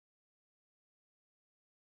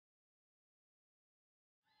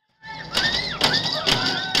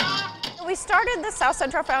started the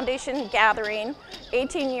Southcentral Foundation gathering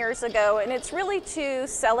 18 years ago, and it's really to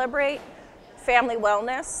celebrate family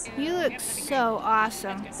wellness. You look so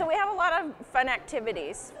awesome. So we have a lot of fun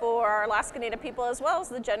activities for our Alaska Native people as well as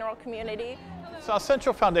the general community.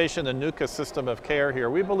 Southcentral Foundation, the NUCA system of care here,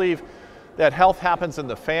 we believe that health happens in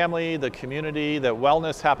the family, the community, that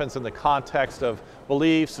wellness happens in the context of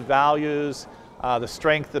beliefs, values, the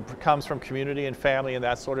strength that comes from community and family and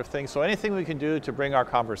that sort of thing. So anything we can do to bring our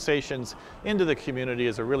conversations into the community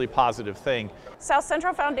is a really positive thing.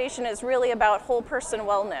 Southcentral Foundation is really about whole person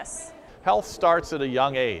wellness. Health starts at a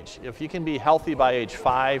young age. If you can be healthy by age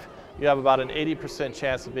 5, you have about an 80%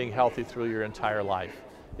 chance of being healthy through your entire life.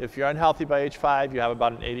 If you're unhealthy by age 5, you have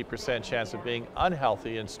about an 80% chance of being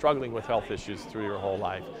unhealthy and struggling with health issues through your whole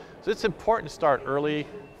life. So it's important to start early,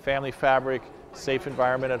 family fabric, safe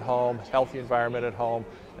environment at home, healthy environment at home,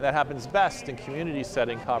 and that happens best in community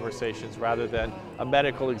setting conversations rather than a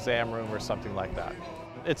medical exam room or something like that.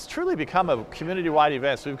 It's truly become a community-wide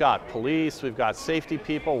event. So we've got police, we've got safety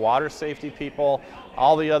people, water safety people,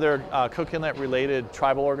 all the other Cook Inlet-related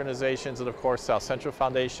tribal organizations, and of course Southcentral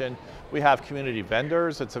Foundation. We have community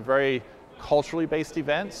vendors. It's a very culturally based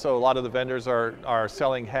event, so a lot of the vendors are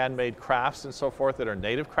selling handmade crafts and so forth that are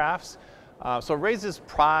Native crafts. So it raises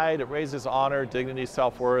pride, it raises honor, dignity,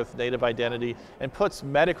 self-worth, Native identity, and puts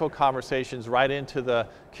medical conversations right into the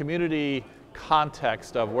community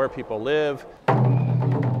context of where people live,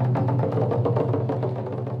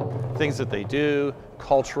 things that they do,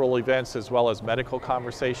 cultural events as well as medical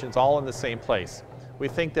conversations, all in the same place. We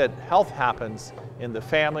think that health happens in the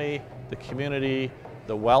family, the community,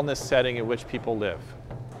 the wellness setting in which people live.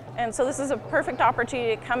 And so this is a perfect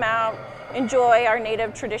opportunity to come out, enjoy our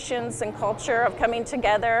Native traditions and culture of coming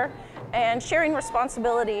together and sharing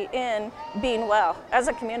responsibility in being well as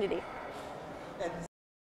a community.